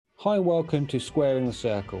Hi, and welcome to Squaring the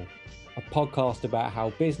Circle, a podcast about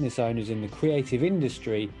how business owners in the creative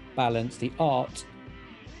industry balance the art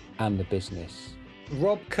and the business.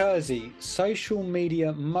 Rob Kearsey, social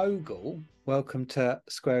media mogul, welcome to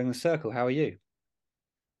Squaring the Circle. How are you?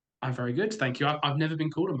 I'm very good, thank you. I've never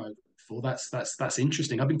been called a mogul before. That's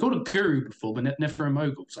interesting. I've been called a guru before, but never a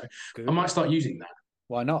mogul. So I might Guru. start using that.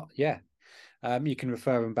 Why not? Yeah. You can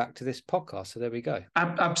refer them back to this podcast. So there we go.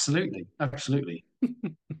 Absolutely, absolutely.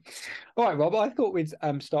 All right, Rob, I thought we'd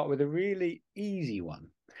start with a really easy one.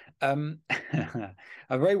 A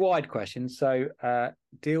very wide question. So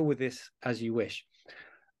deal with this as you wish.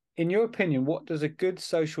 In your opinion, what does a good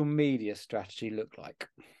social media strategy look like?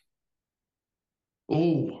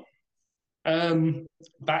 Oh, um,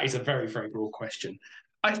 that is a very, very broad question.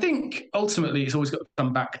 I think ultimately it's always got to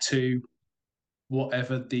come back to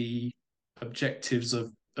whatever the objectives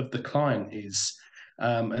of the client is.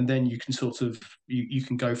 And then you can sort of you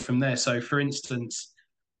can go from there. So for instance,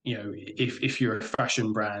 if you're a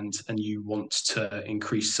fashion brand and you want to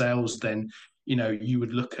increase sales, then you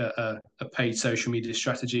would look at a paid social media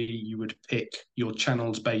strategy. You would pick your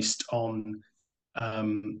channels based on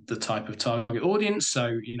the type of target audience.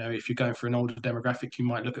 So if you're going for an older demographic, you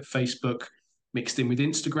might look at Facebook mixed in with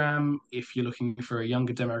Instagram. If you're looking for a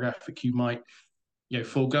younger demographic, you might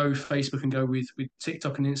forego Facebook and go with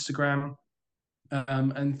TikTok and Instagram.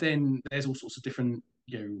 And then there's all sorts of different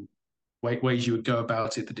ways you would go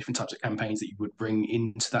about it, the different types of campaigns that you would bring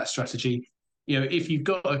into that strategy. If you've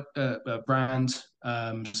got a brand,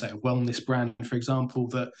 say a wellness brand, for example,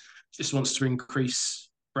 that just wants to increase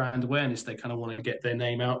brand awareness, they kind of want to get their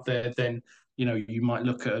name out there, then you might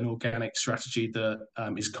look at an organic strategy that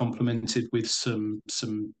is complemented with some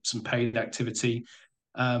paid activity.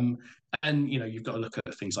 Um, and you've got to look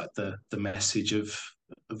at things like the message of,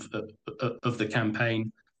 of the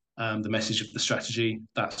campaign, the message of the strategy,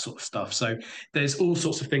 that sort of stuff. So there's all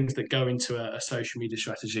sorts of things that go into a social media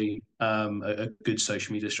strategy, a good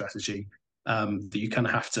social media strategy. That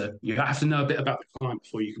you have to know a bit about the client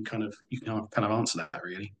before you can kind of answer that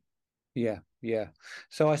really. Yeah, yeah.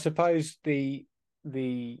 So I suppose the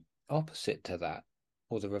opposite to that,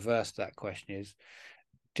 or the reverse to that question is,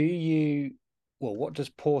 do you, well, what does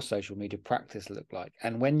poor social media practice look like?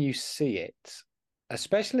 And when you see it,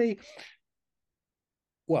 especially,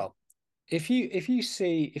 well, if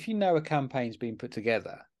you know a campaign's been put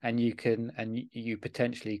together and you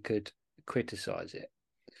potentially could criticize it,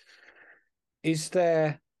 is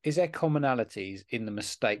there commonalities in the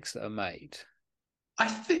mistakes that are made? I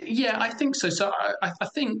think so. So I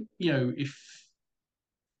think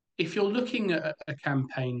if you're looking at a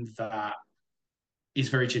campaign that is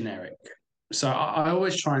very generic. So I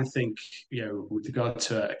always try and think, with regard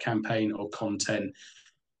to a campaign or content,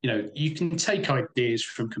 you can take ideas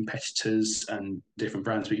from competitors and different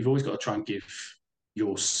brands, but you've always got to try and give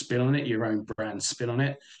your spin on it, your own brand spin on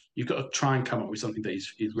it. You've got to try and come up with something that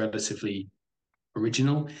is relatively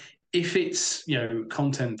original. If it's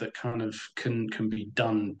content that kind of can be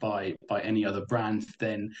done by any other brand,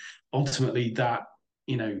 then ultimately that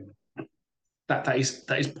you know that is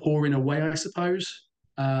pouring away, I suppose.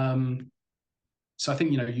 So I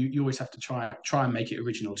think you always have to try and make it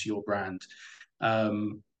original to your brand.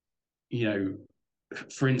 Um, you know,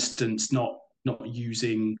 for instance, not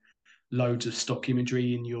using loads of stock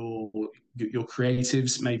imagery in your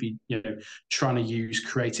creatives. Maybe trying to use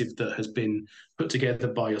creative that has been put together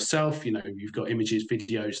by yourself. You've got images,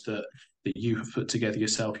 videos that you have put together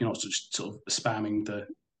yourself. You're not just sort of spamming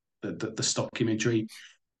the stock imagery.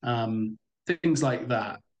 Things like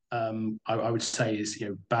that. I would say is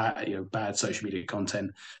bad social media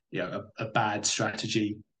content, a bad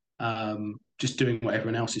strategy, just doing what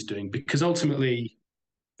everyone else is doing. Because ultimately,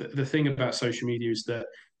 the thing about social media is that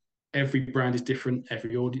every brand is different,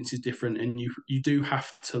 every audience is different, and you do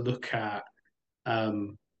have to look at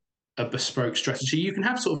um, a bespoke strategy. You can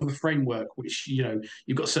have sort of a framework, which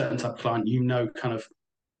you've got a certain type of client, kind of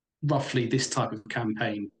roughly this type of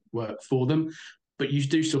campaign work for them, but you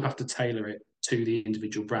do still have to tailor it to the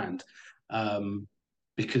individual brand,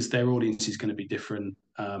 because their audience is going to be different.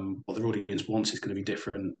 What their audience wants is going to be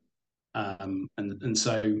different. And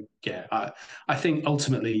so, yeah, I think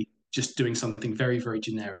ultimately just doing something very, very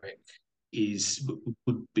generic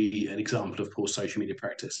would be an example of poor social media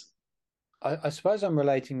practice. I suppose I'm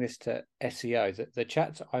relating this to SEO. That the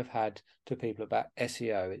chats I've had to people about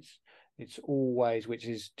SEO, it's always, which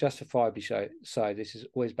is justifiably so. This is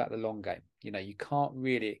always about the long game. You can't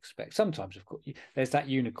really expect. Sometimes, of course, there's that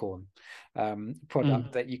unicorn product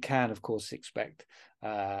Mm. that you can, of course, expect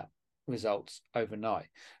results overnight.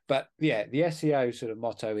 But yeah, the SEO sort of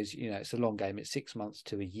motto is, it's a long game. It's 6 months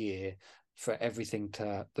to a year for everything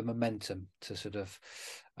to the momentum to sort of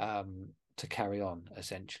to carry on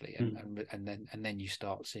essentially, and then you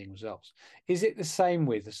start seeing results. Is it the same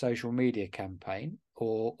with a social media campaign,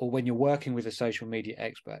 or when you're working with a social media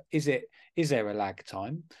expert? Is there a lag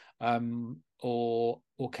time, or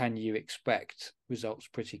can you expect results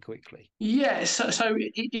pretty quickly? Yeah, so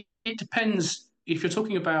it depends. If you're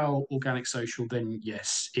talking about organic social, then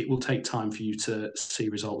yes, it will take time for you to see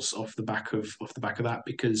results off the back of that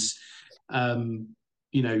because um,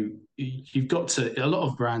 you've got to a lot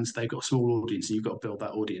of brands, they've got a small audience and you've got to build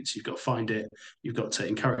that audience. You've got to find it, you've got to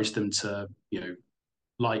encourage them to,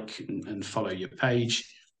 like and follow your page.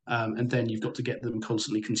 And then you've got to get them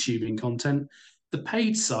constantly consuming content. The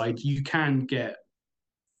paid side, you can get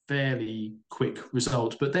fairly quick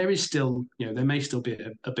results, but there is still, there may still be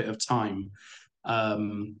a bit of time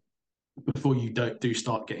um, before you do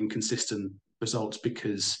start getting consistent results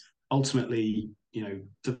because ultimately,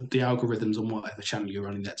 the algorithms on whatever channel you're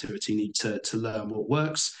running the activity need to learn what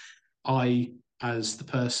works. I, as the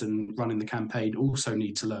person running the campaign, also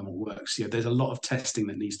need to learn what works. There's a lot of testing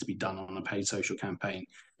that needs to be done on a paid social campaign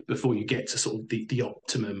before you get to sort of the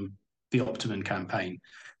optimum campaign.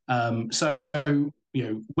 So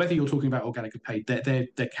whether you're talking about organic or paid,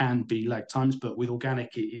 there can be lag times, but with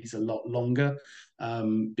organic it is a lot longer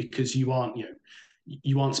because you aren't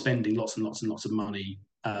spending lots and lots and lots of money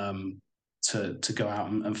to go out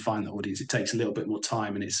and find the audience. It takes a little bit more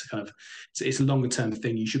time, and it's a longer term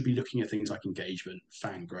thing. You should be looking at things like engagement,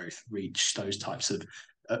 fan growth, reach, those types of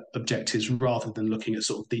objectives, rather than looking at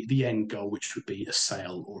sort of the end goal, which would be a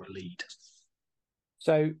sale or a lead.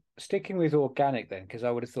 So sticking with organic then, because I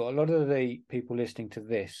would have thought a lot of the people listening to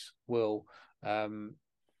this will,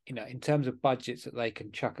 in terms of budgets that they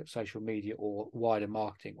can chuck at social media or wider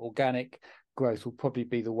marketing, organic growth will probably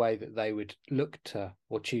be the way that they would look to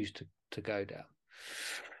or choose to go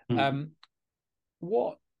down.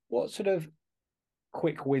 What sort of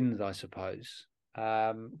quick wins, I suppose,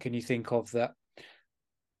 can you think of that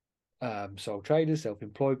sole traders,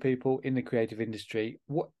 self-employed people in the creative industry,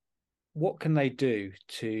 what can they do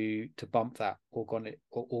to bump that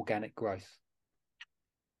organic growth?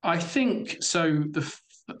 I think so.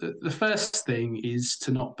 The first thing is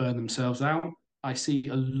to not burn themselves out. I see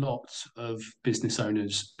a lot of business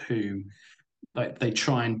owners who like they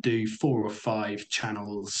try and do 4 or 5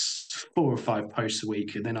 channels, 4 or 5 posts a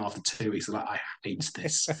week, and then after 2 weeks, they're like, I hate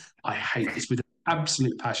this. I hate this with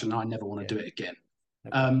absolute passion. I never want to do it again.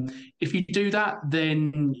 Okay. If you do that,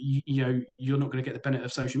 then you're not going to get the benefit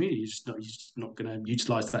of social media. You're just not going to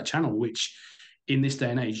utilize that channel, which in this day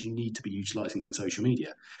and age you need to be utilizing social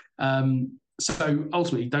media. So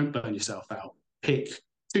ultimately, don't burn yourself out. Pick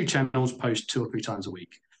 2 channels, post 2 or 3 times a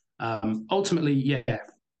week. Ultimately, yeah,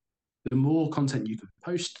 the more content you can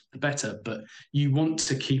post, the better. But you want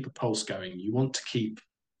to keep a pulse going. You want to keep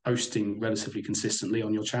posting relatively consistently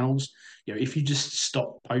on your channels. If you just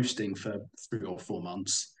stop posting for 3 or 4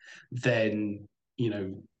 months, then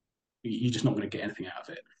you're just not going to get anything out of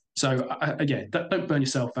it. So yeah, don't burn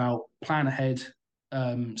yourself out. Plan ahead.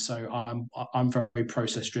 So I'm very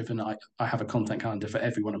process driven. I have a content calendar for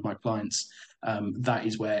every one of my clients. That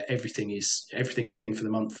is where everything for the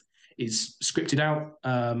month is scripted out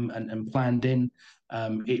and planned in.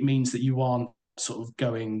 It means that you aren't sort of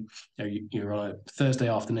going, you're on a Thursday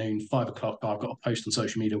afternoon, 5 o'clock. I've got to post on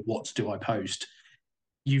social media. What do I post?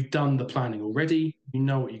 You've done the planning already. You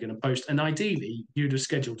know what you're going to post, and ideally, you'd have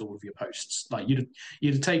scheduled all of your posts. Like you'd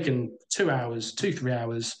have taken 2 hours, 2 3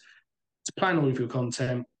 hours to plan all of your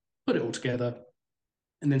content, put it all together,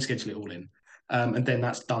 and then schedule it all in. And then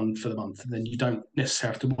that's done for the month. And then you don't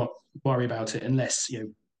necessarily have to worry about it unless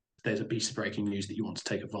there's a piece of breaking news that you want to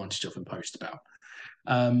take advantage of and post about.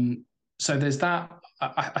 So there's that.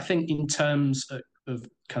 I think in terms of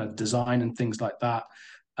kind of design and things like that,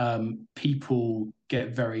 people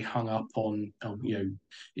get very hung up on,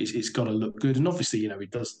 it's got to look good, and obviously,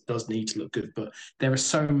 it does need to look good. But there are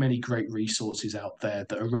so many great resources out there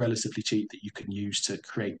that are relatively cheap that you can use to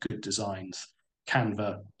create good designs.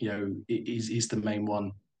 Canva, is the main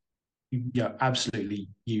one. Absolutely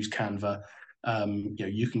use Canva.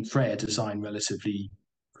 You can create a design relatively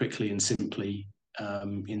quickly and simply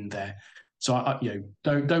in there. So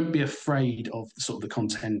don't be afraid of sort of the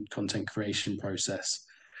content creation process.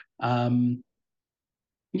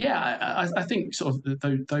 Yeah, I think sort of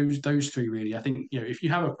those three really. I think if you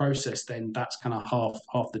have a process, then that's kind of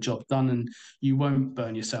half the job done, and you won't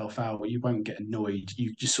burn yourself out, or you won't get annoyed.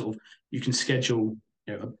 You just sort of you can schedule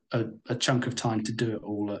a chunk of time to do it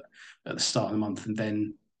all at the start of the month, and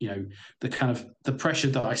then the pressure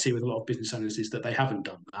that I see with a lot of business owners is that they haven't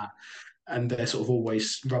done that, and they're sort of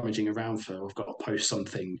always rummaging around for I've got to post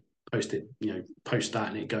something post that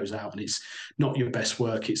and it goes out, and it's not your best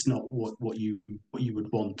work. It's not what you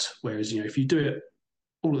would want. Whereas if you do it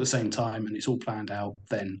all at the same time and it's all planned out,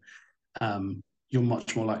 then you're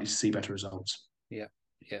much more likely to see better results. Yeah,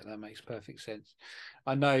 yeah, that makes perfect sense.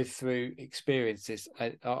 I know through experiences.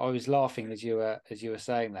 I was laughing as you were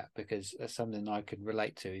saying that, because that's something I can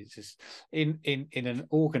relate to. It's just in an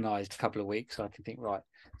organised couple of weeks, I can think, right,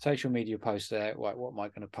 social media post there. Right, what am I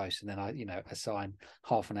going to post? And then I assign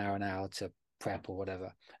half an hour to prep or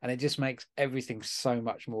whatever, and it just makes everything so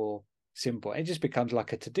much more simple. It just becomes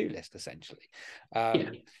like a to-do list essentially. Yeah.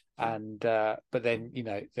 And but then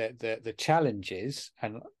the challenges,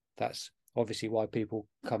 and that's obviously why people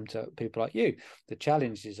come to people like you. The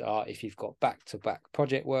challenges are if you've got back-to-back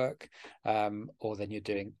project work, or then you're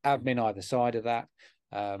doing admin either side of that,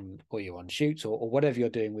 or you're on shoots, or whatever you're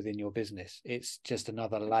doing within your business. It's just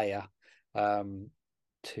another layer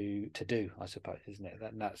to do, I suppose, isn't it?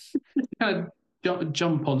 That's Kind of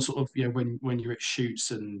jump on sort of when you're at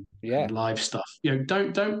shoots and yeah, live stuff.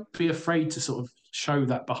 Don't be afraid to sort of show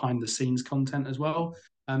that behind the scenes content as well,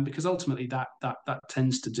 because ultimately that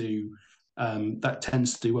tends to do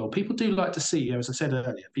well. People do like to see, as I said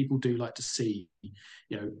earlier, people do like to see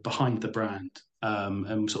behind the brand,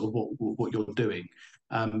 and sort of what you're doing.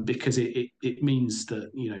 Because it means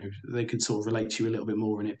that they can sort of relate to you a little bit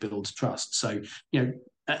more, and it builds trust. So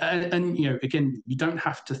and again, you don't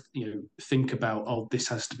have to think about, oh, this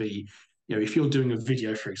has to be, if you're doing a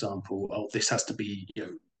video, for example, oh, this has to be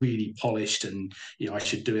really polished, and I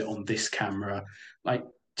should do it on this camera. Like,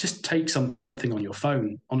 just take something on your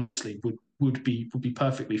phone, honestly, would be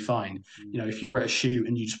perfectly fine. If you're at a shoot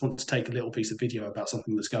and you just want to take a little piece of video about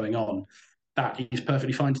something that's going on, that is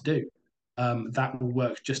perfectly fine to do. That will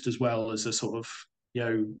work just as well as a sort of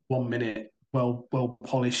 1 minute well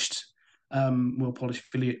polished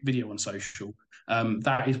video on social.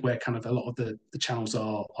 That is where kind of a lot of the channels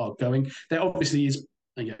are going. There obviously is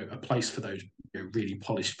a place for those really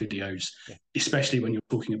polished videos, yeah. especially when you're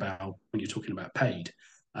talking about paid,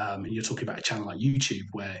 and you're talking about a channel like YouTube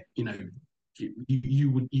where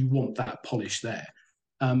you want that polish there.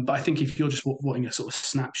 But I think if you're just wanting a sort of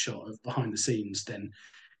snapshot of behind the scenes, then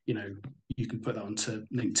you can put that onto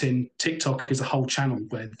LinkedIn. TikTok is a whole channel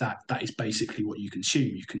where that is basically what you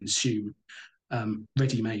consume. You consume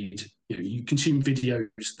ready-made. You consume videos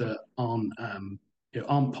that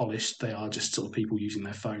aren't polished. They are just sort of people using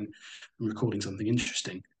their phone and recording something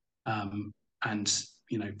interesting. And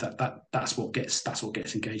that's what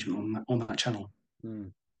gets engagement on that channel.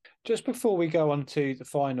 Mm. Just before we go on to the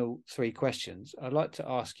final three questions, I'd like to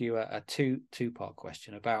ask you a two-part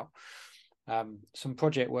question about some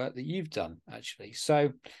project work that you've done, actually.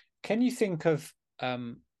 So can you think of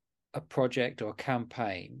a project or a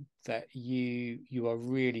campaign that you are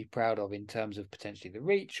really proud of in terms of potentially the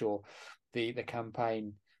reach, or the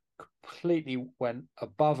campaign completely went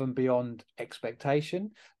above and beyond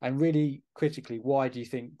expectation? And really critically, why do you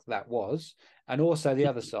think that was? And also the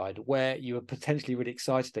other side, where you were potentially really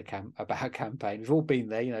excited about a campaign. We've all been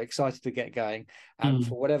there, excited to get going, and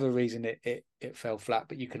for whatever reason it fell flat,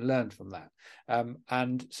 but you can learn from that.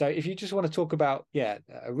 And so if you just want to talk about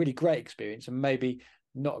a really great experience and maybe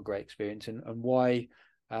not a great experience, and why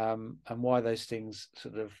those things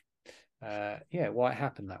sort of why it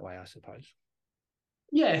happened that way, I suppose.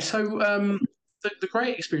 Yeah. So the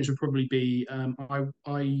great experience would probably be, I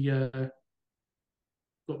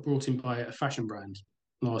got brought in by a fashion brand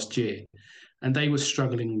last year, and they were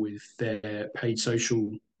struggling with their paid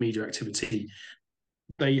social media activity.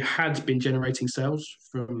 They had been generating sales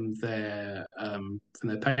from their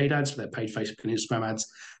paid ads, their paid Facebook and Instagram ads,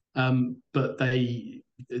 but they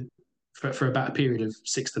for about a period of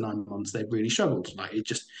 6 to 9 months they'd really struggled. Like, it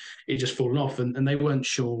just fallen off, and they weren't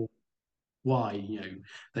sure why.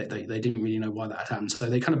 They didn't really know why that had happened, so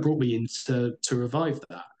they kind of brought me in to revive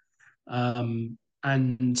that.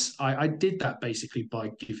 And I did that basically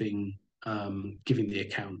by giving the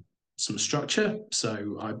account some structure.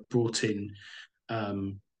 So I brought in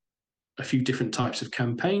a few different types of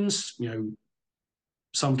campaigns.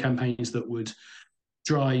 Some campaigns that would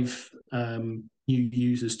drive new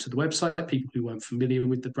users to the website, people who weren't familiar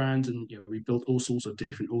with the brand, and we built all sorts of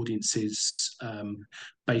different audiences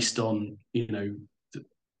based on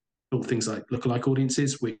built things like lookalike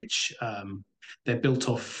audiences, which they're built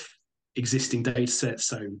off existing data sets,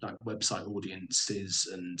 so like website audiences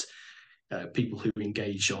and people who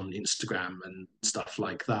engage on Instagram and stuff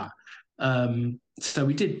like that. So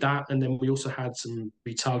we did that, and then we also had some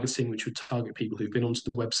retargeting, which would target people who've been onto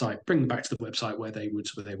the website, bring them back to the website where they would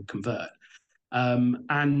convert.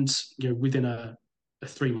 And within a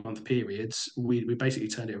 3 month period, we basically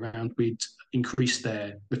turned it around. We'd increased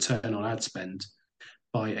their return on ad spend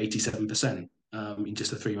by 87% in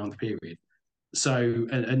just a 3 month period. So,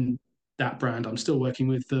 and that brand, I'm still working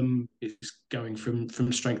with them. It's going from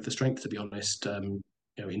strength to strength, to be honest.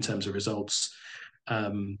 In terms of results,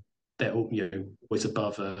 um, they're all, always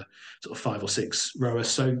above a sort of 5 or 6 ROAS.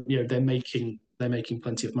 So, they're making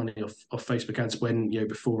plenty of money off Facebook ads when,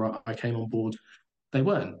 before I came on board, they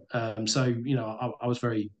weren't. So, I was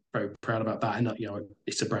very, very proud about that. And,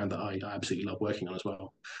 it's a brand that I absolutely love working on as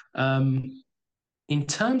well. In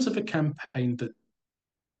terms of a campaign that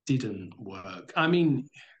didn't work, I mean,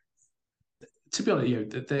 to be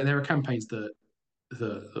honest, there are campaigns that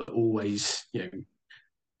always,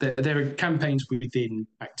 there are campaigns within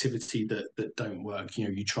activity that don't work.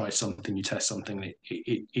 You try something, you test something,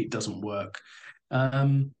 it doesn't work.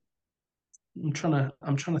 Um, I'm trying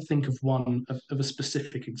to think of one of a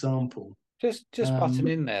specific example. Just button Um,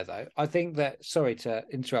 in there though. I think that, sorry to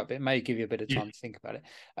interrupt, it may give you a bit of yeah, time to think about it.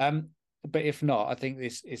 But if not, I think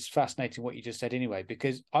this is fascinating what you just said anyway,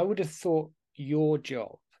 because I would have thought your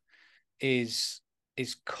job is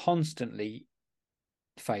constantly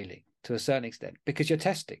failing to a certain extent because you're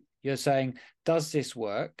testing. You're saying, does this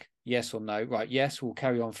work? Yes or no? Right. Yes, we'll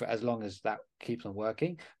carry on for as long as that keeps on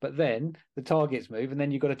working. But then the targets move and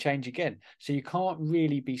then you've got to change again. So you can't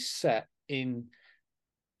really be set in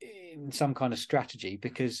some kind of strategy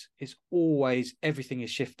because it's always everything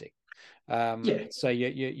is shifting. yeah, So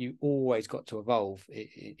you always got to evolve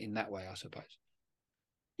in that way, I suppose.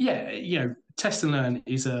 yeah. Test and learn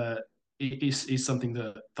is something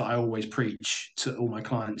that I always preach to all my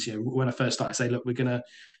clients. When I first start, I say, look,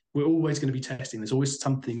 we're always going to be testing. There's always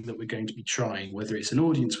something that we're going to be trying, whether it's an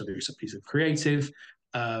audience, whether it's a piece of creative.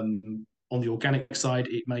 On the organic side,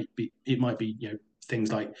 it might be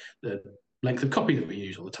things like the length of copy that we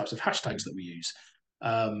use or the types of hashtags that we use.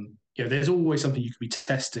 There's always something you could be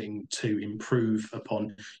testing to improve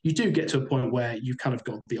upon. You do get to a point where you've kind of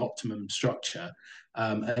got the optimum structure,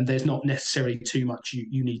 and there's not necessarily too much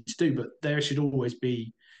you need to do, but there should always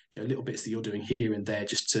be little bits that you're doing here and there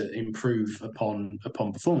just to improve upon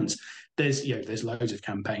performance. There's loads of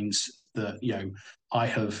campaigns that I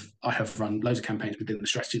have run loads of campaigns within the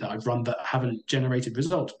strategy that I've run that haven't generated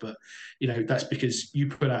results, but that's because you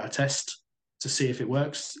put out a test to see if it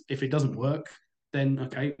works. If it doesn't work, then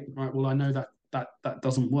okay, right, well, I know that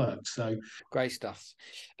doesn't work. So Great stuff.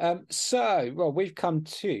 Well, we've come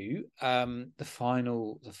to the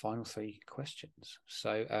final three questions.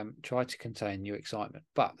 So try to contain your excitement.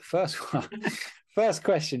 But the first one, first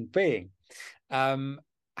question being,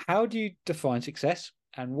 how do you define success,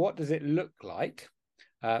 and what does it look like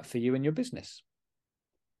for you and your business?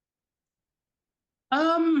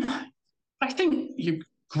 um, I think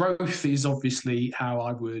growth is obviously how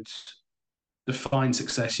I would define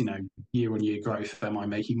success. Year on year growth. Am I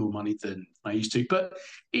making more money than I used to? But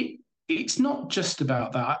it's not just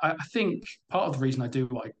about that. I think part of the reason I do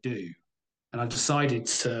what I do, and I decided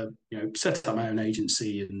to set up my own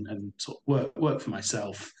agency and sort of work for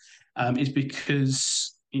myself, is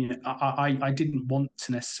because I didn't want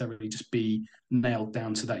to necessarily just be nailed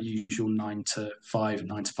down to that usual 9 to 5,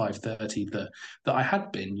 9 to 5:30 that I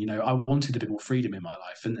had been. I wanted a bit more freedom in my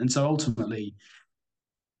life, and so ultimately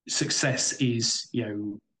success is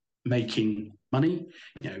making money,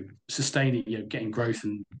 sustaining, getting growth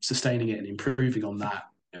and sustaining it and improving on that,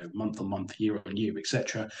 month on month, year on year,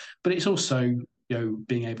 etc. But it's also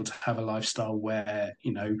being able to have a lifestyle where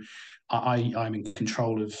I'm in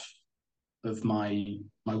control of my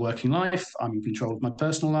working life. I'm in control of my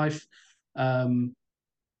personal life, and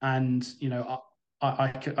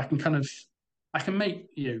I can kind of I can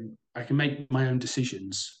make my own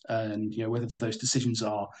decisions, and whether those decisions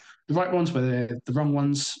are the right ones, whether they're the wrong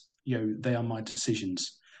ones, they are my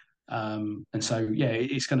decisions. And so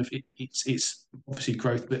it's kind of it's obviously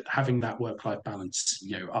growth, but having that work life balance,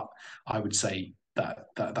 I would say that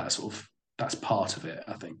sort of that's part of it,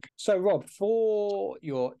 I think. So, Rob, for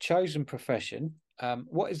your chosen profession,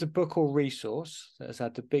 what is the book or resource that has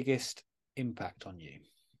had the biggest impact on you?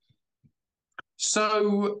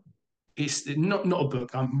 So it's not a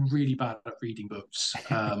book. I'm really bad at reading books.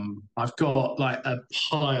 I've got like a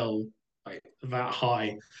pile like that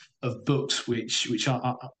high of books which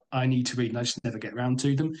I need to read, and I just never get around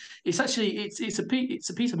to them. It's a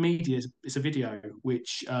piece of media. It's a video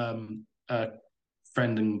which a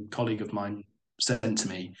friend and colleague of mine sent to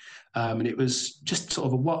me, and it was just sort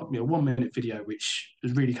of a 1 minute video which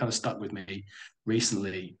has really kind of stuck with me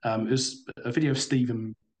recently. It was a video of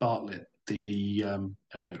Stephen Bartlett, the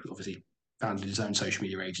obviously founded his own social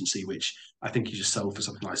media agency, which I think he just sold for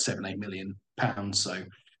something like £7-8 million. So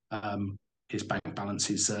his bank balance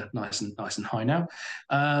is nice and high now.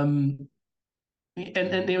 Um,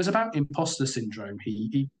 and it was about imposter syndrome.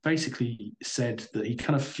 He basically said that he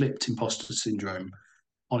kind of flipped imposter syndrome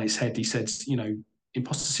on its head. He said,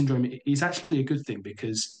 imposter syndrome is actually a good thing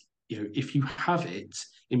because if you have it,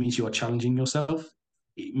 it means you are challenging yourself.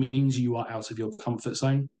 It means you are out of your comfort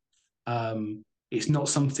zone. It's not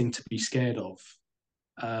something to be scared of.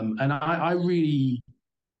 And I really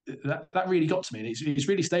that really got to me, and it's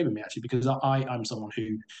really stayed with me actually because I'm someone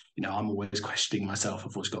who I'm always questioning myself.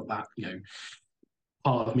 I've always got that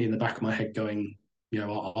part of me in the back of my head going,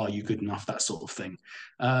 are you good enough? That sort of thing.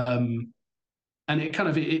 And it kind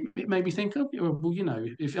of it made me think, oh, well,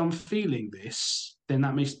 if I'm feeling this, then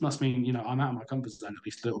that must mean I'm out of my comfort zone at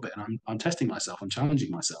least a little bit, and I'm testing myself, I'm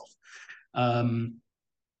challenging myself.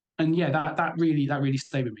 And yeah, that really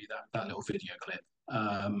stayed with me, that little video clip.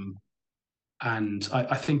 And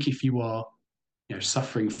I think if you are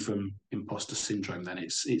suffering from imposter syndrome, then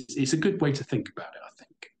it's a good way to think about it, I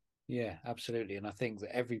think. Yeah, absolutely. And I think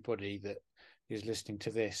that everybody that is listening to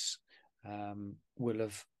this will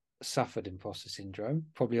have suffered imposter syndrome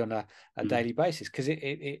probably on a daily basis because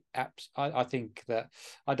I think that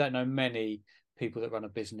I don't know many people that run a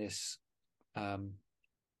business that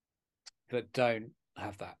don't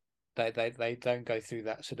have that. They don't go through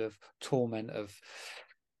that sort of torment of,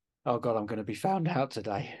 oh God, I'm going to be found out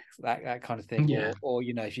today, that kind of thing. Yeah. Or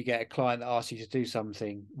if you get a client that asks you to do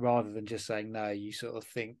something, rather than just saying no, you sort of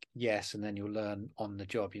think yes, and then you'll learn on the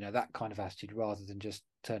job. That kind of attitude, rather than just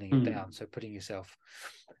turning it down. So putting yourself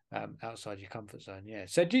outside your comfort zone. Yeah.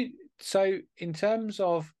 So in terms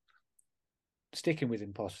of sticking with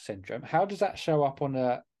imposter syndrome, how does that show up on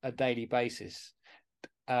a daily basis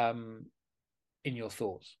in your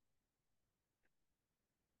thoughts?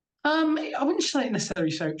 I wouldn't say it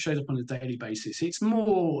necessarily shows up on a daily basis. It's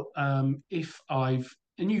more if I've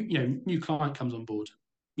a new client comes on board,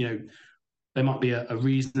 there might be a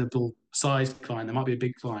reasonable sized client, there might be a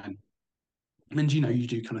big client, and you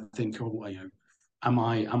do kind of think, oh, well, am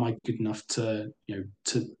I good enough to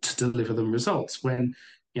to deliver them results? When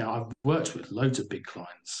I've worked with loads of big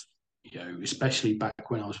clients, especially back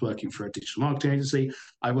when I was working for a digital marketing agency.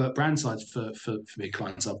 I worked brand sides for big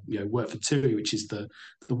clients. I've worked for TUI, which is the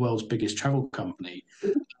world's biggest travel company.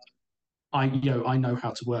 I know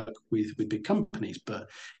how to work with big companies, but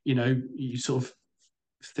you sort of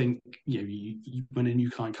think when a new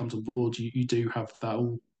client comes on board, you do have that.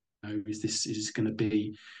 Oh, is this going to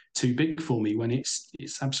be too big for me? When it's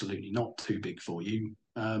absolutely not too big for you.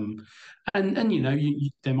 And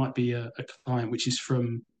there might be a client which is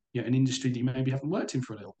from an industry that you maybe haven't worked in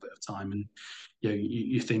for a little bit of time, and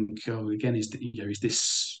you think, oh, again, is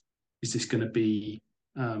this going to be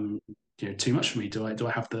too much for me? Do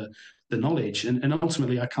I have the knowledge? And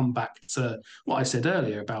ultimately, I come back to what I said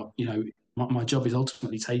earlier about my job is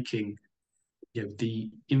ultimately taking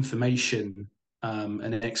the information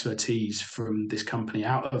and expertise from this company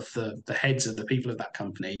out of the heads of the people of that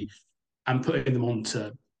company and putting them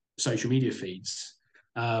onto social media feeds,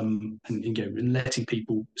 and letting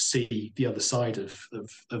people see the other side of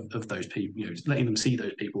those people, letting them see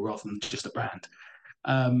those people rather than just a brand.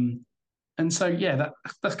 And so yeah,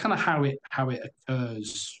 that's kind of how it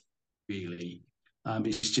occurs really.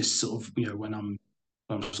 It's just sort of when I'm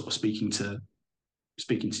sort of speaking to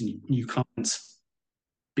new clients,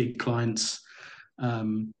 big clients.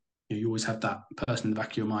 You always have that person in the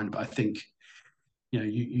back of your mind, but I think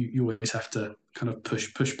you always have to kind of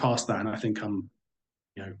push past that, and I think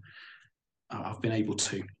I've been able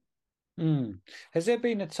to. Has there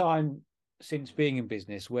been a time since being in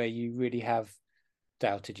business where you really have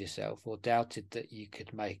doubted yourself or doubted that you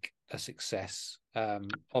could make a success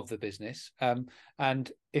of the business?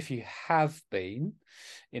 And if you have been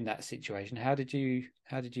in that situation, how did you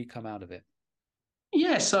come out of it?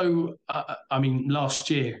 Yeah, so I mean, last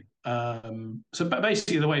year. So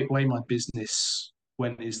basically, the way my business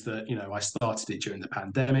went is that I started it during the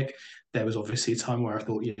pandemic. There was obviously a time where I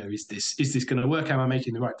thought, is this going to work? Am I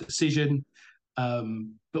making the right decision?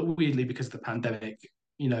 But weirdly, because of the pandemic,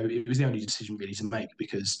 it was the only decision really to make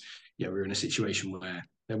because we were in a situation where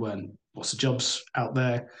there weren't lots of jobs out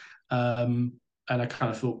there, and I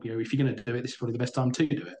kind of thought, if you're going to do it, this is probably the best time to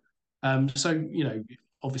do it. So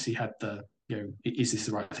obviously had is this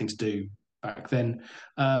the right thing to do back then?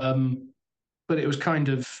 But it was kind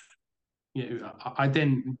of, I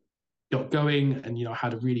then got going, and I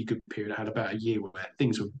had a really good period. I had about a year where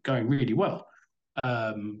things were going really well.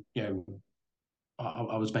 I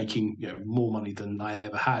was making more money than I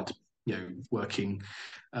ever had. Working,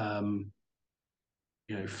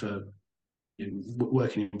 for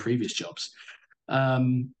working in previous jobs.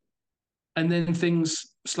 and then things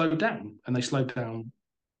slowed down, and they slowed down,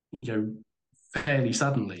 you know, fairly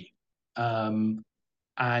suddenly. And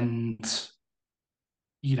I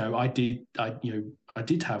did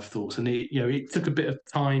have thoughts, and it took a bit of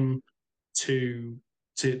time to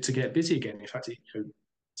to get busy again. In fact,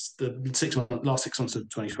 the last 6 months of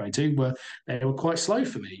 2022 were quite slow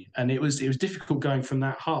for me, and it was difficult going from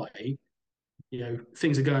that high.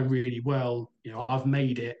 Things are going really well. I've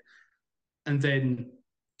made it, and then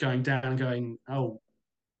going down, going, oh,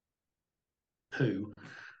 poo.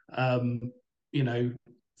 Um, you know,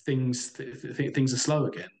 things are slow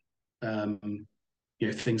again. Um,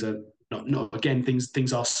 things are not again.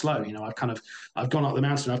 Things are slow. I've gone up the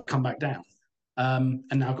mountain, I've come back down, and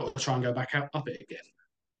now I've got to try and go back up it again.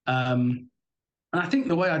 And I think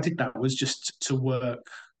the way I did that was just to work.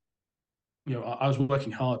 I was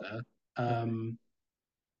working harder Okay.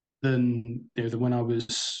 than when I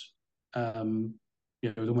was than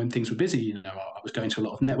when things were busy. I was going to a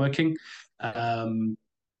lot of networking. Yeah. Um,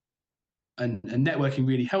 and networking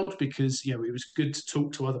really helped because it was good to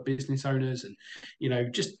talk to other business owners, and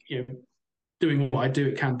just doing what I do,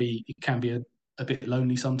 it can be a bit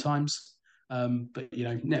lonely sometimes. But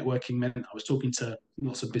networking meant I was talking to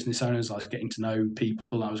lots of business owners. I was getting to know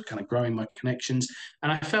people. I was kind of growing my connections,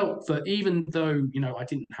 and I felt that even though I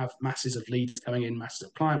didn't have masses of leads coming in, masses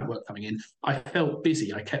of client work coming in, I felt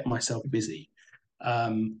busy. I kept myself busy,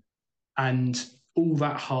 and all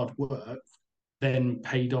that hard work then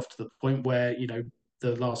paid off to the point where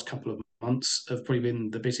the last couple of months have probably been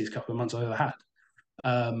the busiest couple of months I ever had.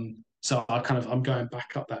 So I'm going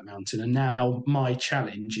back up that mountain, and now my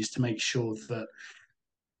challenge is to make sure that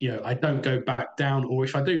I don't go back down, or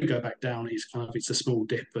if I do go back down, it's a small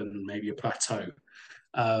dip and maybe a plateau.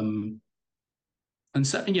 Um, and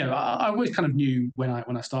so I always kind of knew when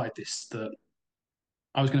I started this that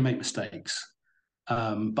I was going to make mistakes,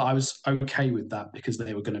 but I was okay with that because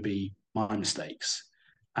they were going to be my mistakes.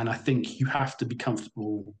 And I think you have to be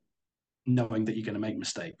comfortable knowing that you're going to make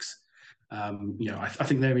mistakes. I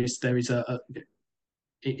think there is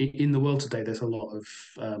in the world today. There's a lot of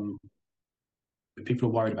people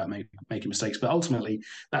are worried about making mistakes, but ultimately,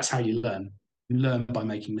 that's how you learn. You learn by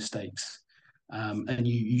making mistakes, and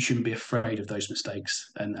you shouldn't be afraid of those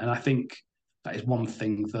mistakes. And I think that is one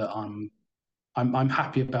thing that I'm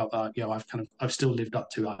happy about. That I've still lived up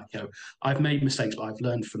to. I've made mistakes, but I've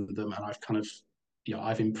learned from them, and I've kind of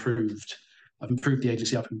I've improved. I've improved the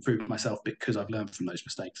agency. I've improved myself because I've learned from those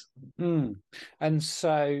mistakes. Mm. And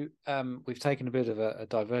so we've taken a bit of a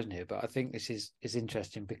diversion here, but I think this is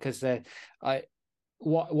interesting because I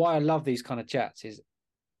why I love these kind of chats is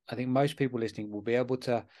I think most people listening will be able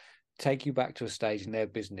to take you back to a stage in their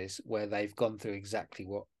business where they've gone through exactly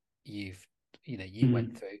what you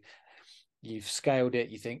went Mm. through. You've scaled it.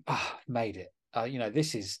 You think, made it.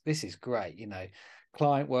 This is great.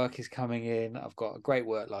 Client work is coming in. I've got a great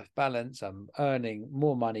work-life balance. I'm earning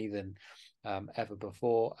more money than ever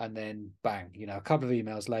before. And then bang, a couple of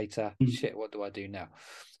emails later, Mm. shit, what do I do now?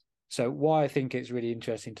 So why I think it's really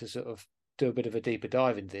interesting to sort of do a bit of a deeper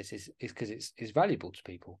dive into this is because it's valuable to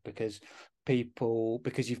people because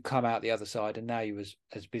you've come out the other side and now you're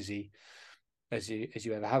as busy as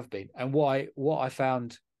you ever have been. And what I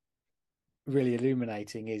found really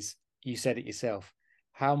illuminating is you said it yourself.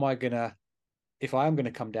 How am I gonna if I am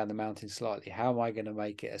gonna come down the mountain slightly, how am I gonna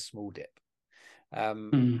make it a small dip?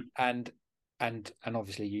 Mm. And and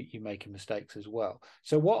obviously you making mistakes as well.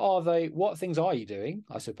 So what things are you doing,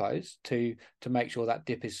 I suppose, to make sure that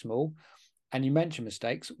dip is small? And you mentioned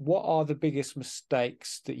mistakes. What are the biggest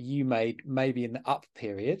mistakes that you made maybe in the up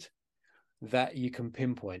period that you can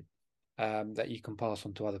pinpoint, that you can pass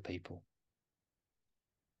on to other people?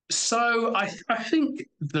 So I think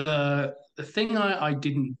the thing I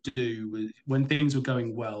didn't do was when things were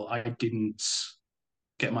going well, I didn't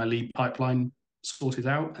get my lead pipeline sorted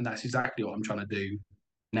out, and that's exactly what I'm trying to do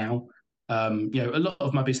now. A lot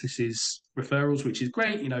of my business is referrals, which is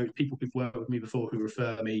great. People who've worked with me before who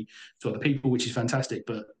refer me to other people, which is fantastic.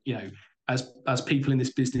 But as people in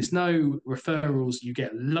this business know, referrals, you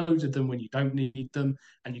get loads of them when you don't need them,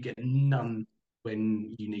 and you get none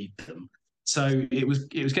when you need them. So it was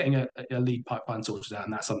getting a lead pipeline sorted out,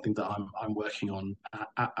 and that's something that I'm working on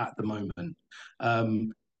at the moment.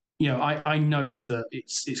 Um, I know that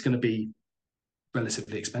it's going to be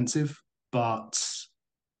relatively expensive, but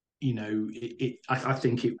I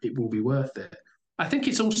think it will be worth it. I think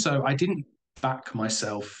it's also I didn't back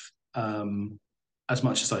myself as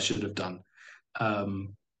much as I should have done. I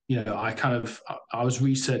was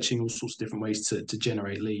researching all sorts of different ways to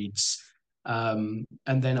generate leads, and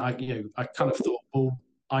then I kind of thought, well,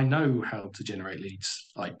 I know how to generate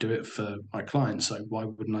leads. I do it for my clients, so why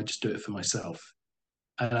wouldn't I just do it for myself?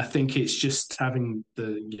 And I think it's just having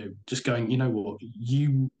just going, you know what,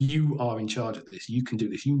 you are in charge of this. You can do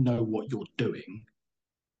this. You know what you're doing.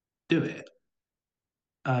 Do it.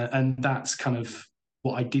 And that's kind of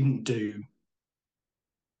what I didn't do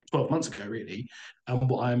 12 months ago, really, and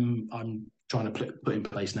what I'm trying to put in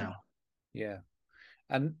place now. Yeah.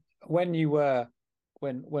 And when you were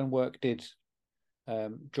when work did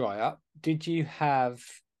dry up, did you have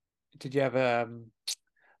a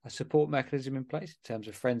support mechanism in place in terms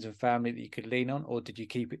of friends and family that you could lean on, or did you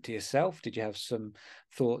keep it to yourself? Did you have some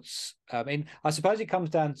thoughts? I mean, I suppose it comes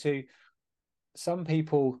down to some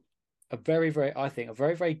people are I think, are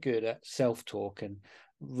very, very good at self-talk and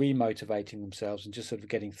remotivating themselves and just sort of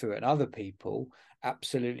getting through it. And other people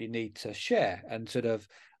absolutely need to share and sort of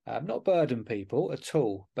not burden people at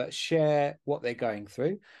all, but share what they're going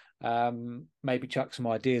through. Maybe chuck some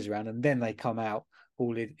ideas around, and then they come out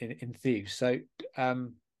all enthused. So,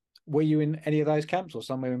 were you in any of those camps or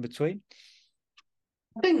somewhere in between?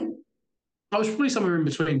 I think I was probably somewhere in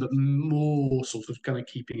between, but more sort of kind of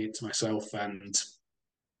keeping it to myself and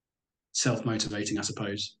self motivating, I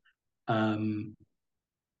suppose. Um,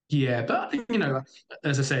 yeah, but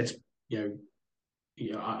as I said, you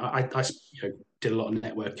know, I did a lot of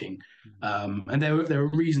networking, and there were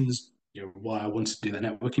reasons why I wanted to do that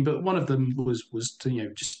networking. But one of them was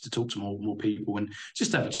to just to talk to more people and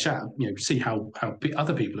just have a chat, see how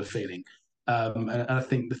other people are feeling. And I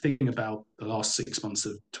think the thing about the last 6 months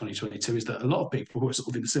of 2022 is that a lot of people were sort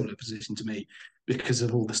of in a similar position to me because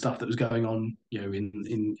of all the stuff that was going on,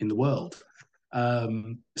 in the world.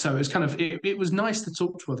 So it was it was nice to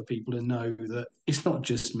talk to other people and know that it's not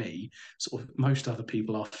just me. Sort of most other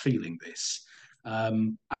people are feeling this,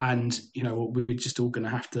 and we're just all going to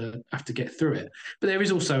have to get through it. But there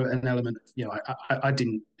is also an element. I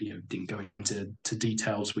didn't go into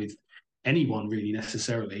details with anyone really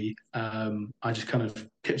necessarily. I just kind of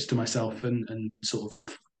kept it to myself and sort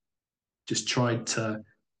of just tried to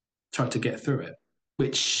get through it,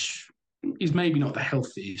 which is maybe not the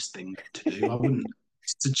healthiest thing to do. I wouldn't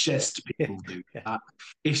suggest Yeah, people do yeah, that.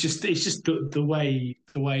 It's just the way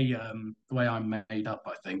I'm made up.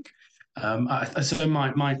 I think. So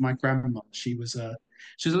my grandma, she was a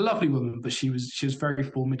lovely woman, but she was very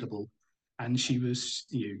formidable, and she was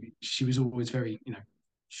always very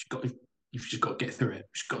she got you've just got to get through it.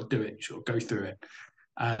 You've got to do it. You've got to go through it.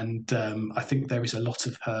 And I think there is a lot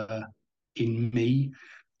of her in me.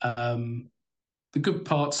 Um, the good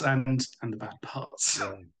parts and the bad parts.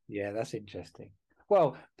 yeah, yeah. That's interesting.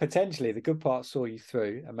 Well, potentially the good parts saw you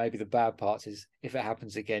through, and maybe the bad parts is if it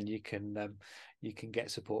happens again, you can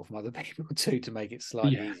get support from other people too to make it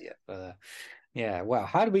slightly Yeah. easier. But yeah, well,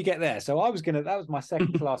 how did we get there? So that was my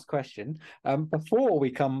second to last question. Before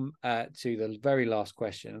we come to the very last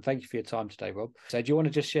question, and thank you for your time today, Rob. So do you want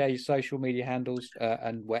to just share your social media handles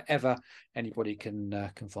and wherever anybody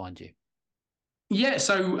can find you? Yeah,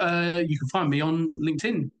 so you can find me on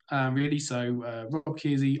LinkedIn, really. So Rob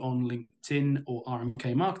Kearsey on LinkedIn or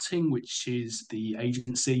RMK Marketing, which is the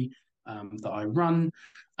agency that I run.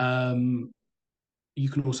 Um, you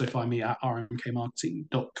can also find me at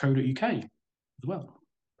rmkmarketing.co.uk as well.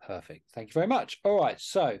 Perfect. Thank you very much. All right.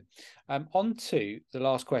 So, on to the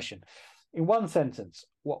last question. In one sentence,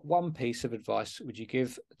 what one piece of advice would you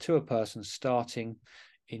give to a person starting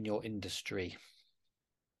in your industry?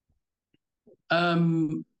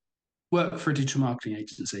 Um, Work for a digital marketing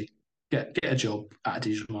agency. Get a job at a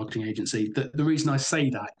digital marketing agency. The reason I say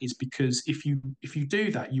that is because if you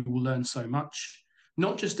do that, you will learn so much,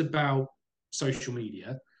 not just about social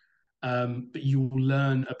media, but you will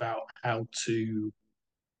learn about how to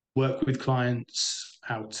work with clients,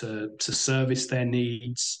 how to service their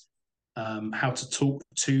needs, how to talk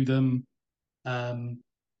to them. Um,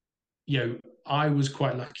 I was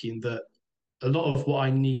quite lucky in that a lot of what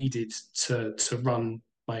I needed to run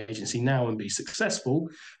my agency now and be successful,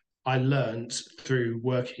 I learned through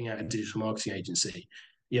working at a digital marketing agency.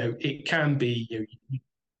 It can be you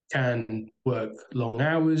can work long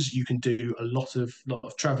hours. You can do a lot of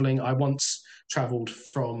traveling. I once travelled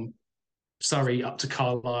from Surrey up to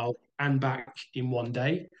Carlisle and back in one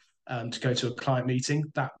day to go to a client meeting.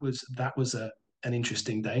 That was an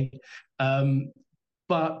interesting day, um,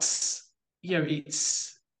 but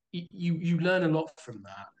it's you learn a lot from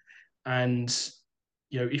that, and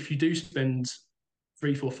if you do spend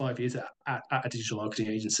 3, 4, 5 years at a digital marketing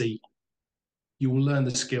agency, you will learn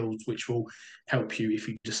the skills which will help you if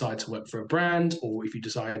you decide to work for a brand or if you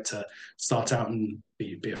decide to start out and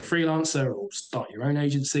be a freelancer or start your own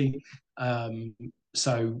agency.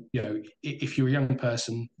 So, if you're a young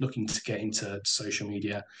person looking to get into social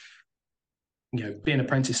media, be an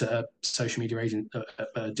apprentice at a social media agent,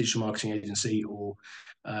 a digital marketing agency, or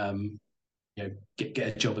get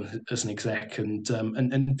a job as an exec, and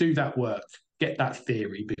do that work, get that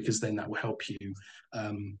theory, because then that will help you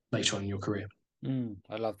later on in your career.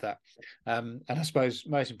 I love that. And I suppose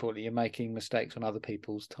most importantly, you're making mistakes on other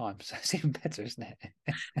people's time, so it's even better, isn't it?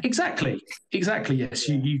 Exactly. Yes,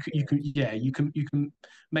 Yeah, you can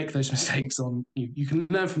make those mistakes on you can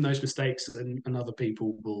learn from those mistakes, and other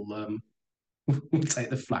people will will take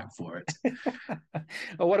the flak for it.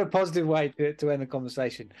 Oh, what a positive way to end the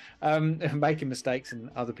conversation. Making mistakes and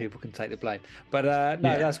other people can take the blame. But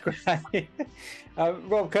no, Yeah. that's great.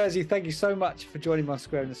 Rob Kearsey, thank you so much for joining me on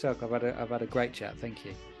Square in the Circle. I've had a great chat. Thank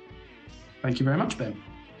you. Thank you very much, Ben.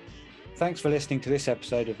 Thanks for listening to this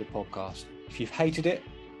episode of the podcast. If you've hated it,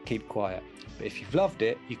 keep quiet. But if you've loved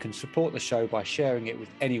it, you can support the show by sharing it with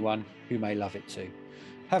anyone who may love it too.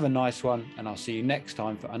 Have a nice one, and I'll see you next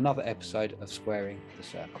time for another episode of Squaring the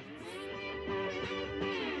Circle.